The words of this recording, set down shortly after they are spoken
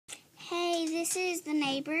this is The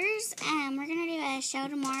Neighbors. We're going to do a show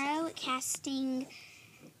tomorrow casting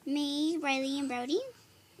me, Rayleigh, and Brody.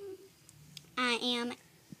 I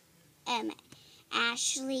am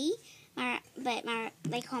Ashley, but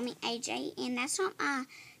they call me AJ, and that's not my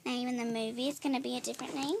name in the movie. It's going to be a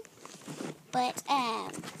different name, but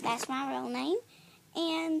that's my real name.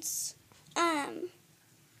 And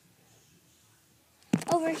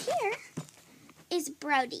over here is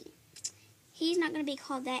Brody. He's not going to be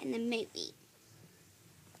called that in the movie.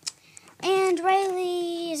 And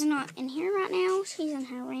Rayleigh is not in here right now. She's in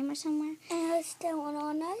her room or somewhere. And it's still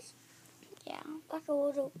on us? Yeah. Like a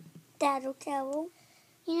little daddle towel.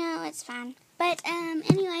 You know, it's fine. But,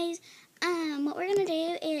 anyways, what we're going to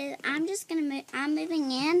do is I'm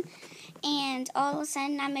moving in, and all of a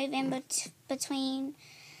sudden I move in between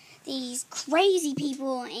these crazy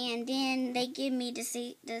people, and then they give me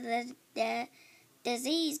the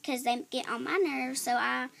disease because they get on my nerves, so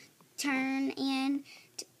I turn in.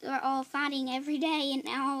 We're all fighting every day, and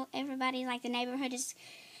now everybody, like the neighborhood is,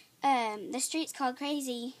 the street's called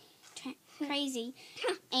Crazy,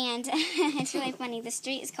 and it's really funny. The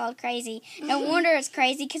street is called Crazy. No wonder it's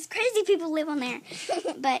crazy, because crazy people live on there.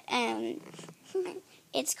 But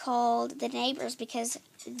it's called The Neighbors because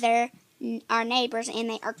they're our neighbors and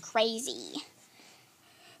they are crazy.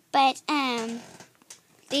 But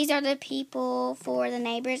these are the people for The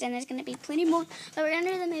Neighbors, and there's going to be plenty more. But we're going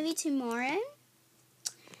to do the movie tomorrow.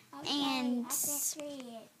 Okay, And I can see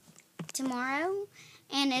it. Tomorrow,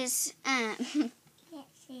 and it's Can't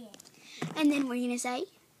see it. and then we're gonna say,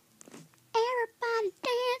 everybody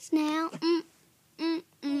dance now.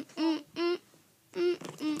 Everybody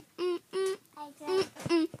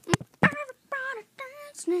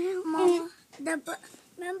dance now. Mama,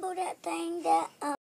 remember that thing that